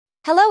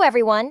Hello,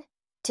 everyone!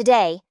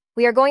 Today,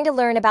 we are going to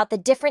learn about the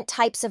different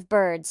types of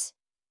birds.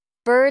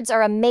 Birds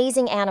are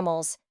amazing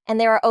animals, and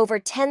there are over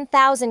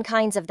 10,000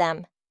 kinds of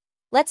them.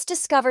 Let's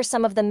discover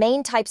some of the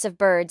main types of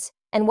birds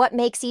and what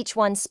makes each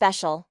one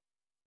special.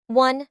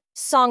 1.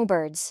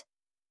 Songbirds.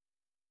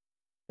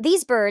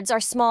 These birds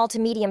are small to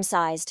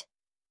medium-sized.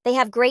 They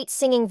have great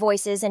singing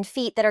voices and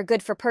feet that are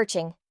good for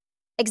perching.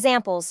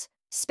 Examples: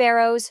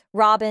 sparrows,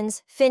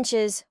 robins,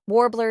 finches,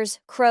 warblers,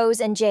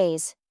 crows, and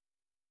jays.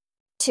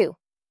 2.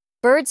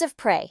 Birds of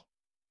prey.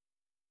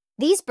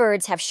 These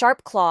birds have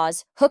sharp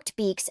claws, hooked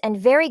beaks, and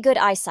very good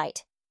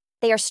eyesight.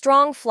 They are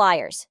strong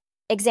flyers.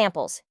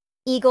 Examples: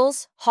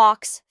 eagles,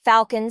 hawks,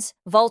 falcons,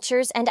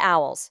 vultures, and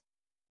owls.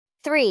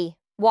 3.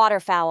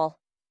 Waterfowl.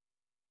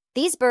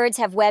 These birds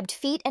have webbed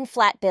feet and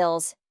flat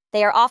bills.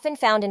 They are often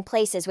found in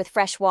places with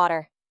fresh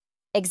water.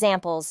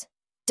 Examples: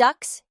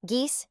 ducks,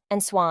 geese,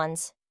 and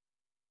swans.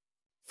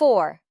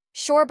 4.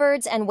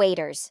 Shorebirds and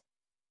waders.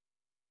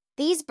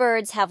 These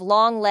birds have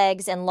long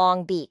legs and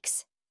long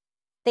beaks.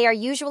 They are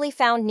usually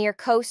found near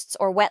coasts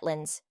or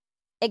wetlands.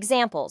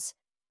 Examples: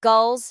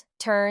 gulls,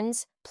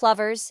 terns,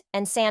 plovers,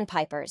 and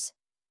sandpipers.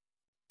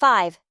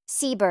 5.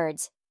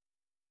 Seabirds.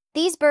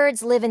 These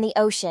birds live in the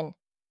ocean.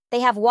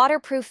 They have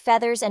waterproof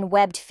feathers and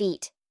webbed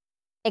feet.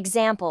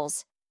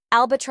 Examples: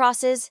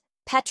 albatrosses,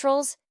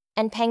 petrels,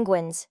 and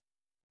penguins.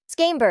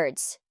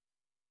 Gamebirds.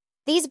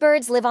 These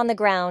birds live on the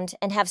ground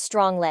and have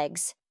strong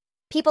legs.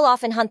 People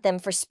often hunt them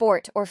for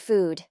sport or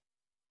food.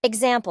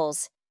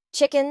 Examples: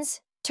 chickens,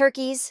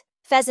 turkeys,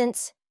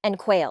 pheasants, and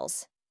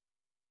quails.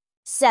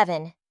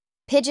 7.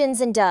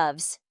 Pigeons and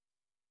doves.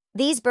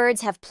 These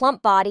birds have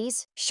plump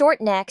bodies, short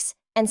necks,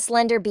 and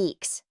slender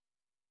beaks.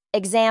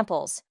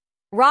 Examples: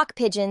 rock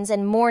pigeons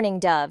and mourning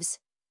doves.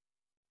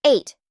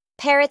 8.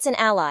 Parrots and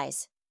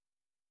allies.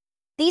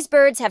 These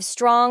birds have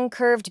strong,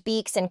 curved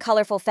beaks and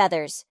colorful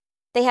feathers.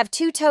 They have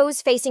 2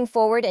 toes facing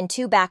forward and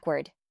 2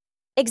 backward.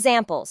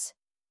 Examples: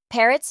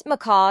 parrots,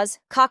 macaws,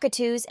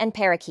 cockatoos, and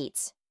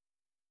parakeets.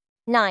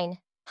 9.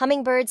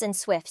 Hummingbirds and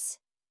swifts.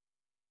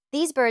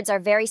 These birds are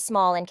very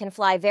small and can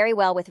fly very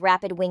well with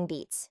rapid wing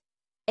beats.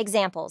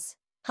 Examples: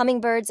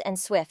 hummingbirds and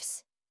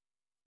swifts.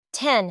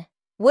 10.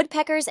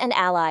 Woodpeckers and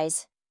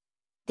allies.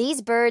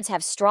 These birds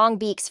have strong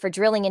beaks for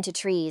drilling into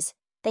trees.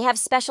 They have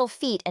special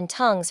feet and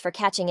tongues for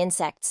catching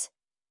insects.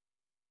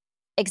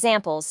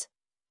 Examples: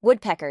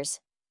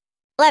 woodpeckers.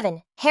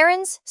 11.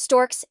 Herons,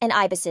 storks, and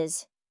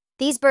ibises.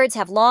 These birds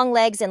have long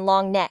legs and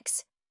long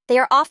necks. They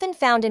are often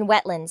found in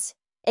wetlands.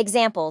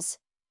 Examples: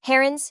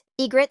 herons,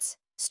 egrets,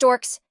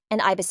 storks,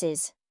 and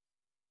ibises.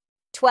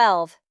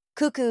 12.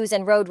 Cuckoos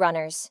and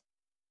roadrunners.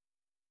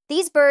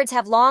 These birds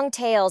have long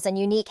tails and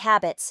unique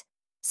habits.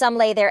 Some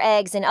lay their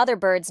eggs in other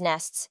birds'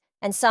 nests,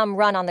 and some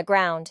run on the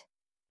ground.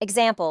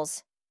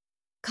 Examples: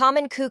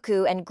 common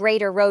cuckoo and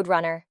greater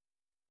roadrunner.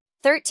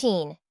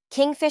 13.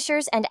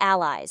 Kingfishers and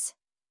allies.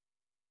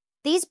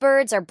 These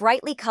birds are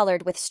brightly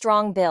colored with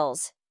strong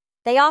bills.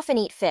 They often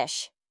eat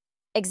fish.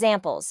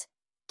 Examples: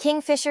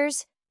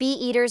 kingfishers,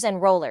 bee-eaters,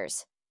 and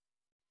rollers.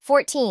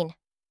 14.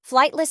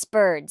 Flightless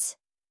birds.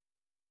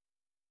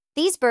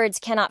 These birds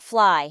cannot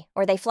fly,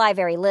 or they fly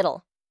very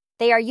little.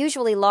 They are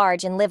usually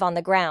large and live on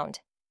the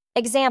ground.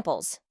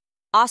 Examples: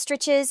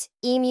 ostriches,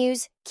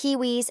 emus,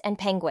 kiwis, and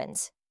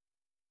penguins.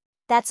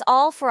 That's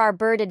all for our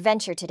bird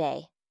adventure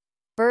today.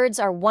 Birds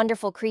are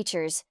wonderful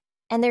creatures,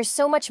 and there's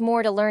so much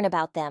more to learn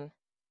about them.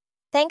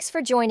 Thanks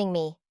for joining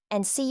me,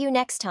 and see you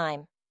next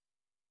time.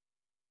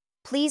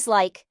 Please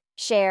like,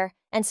 share,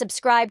 and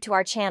subscribe to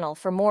our channel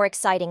for more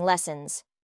exciting lessons.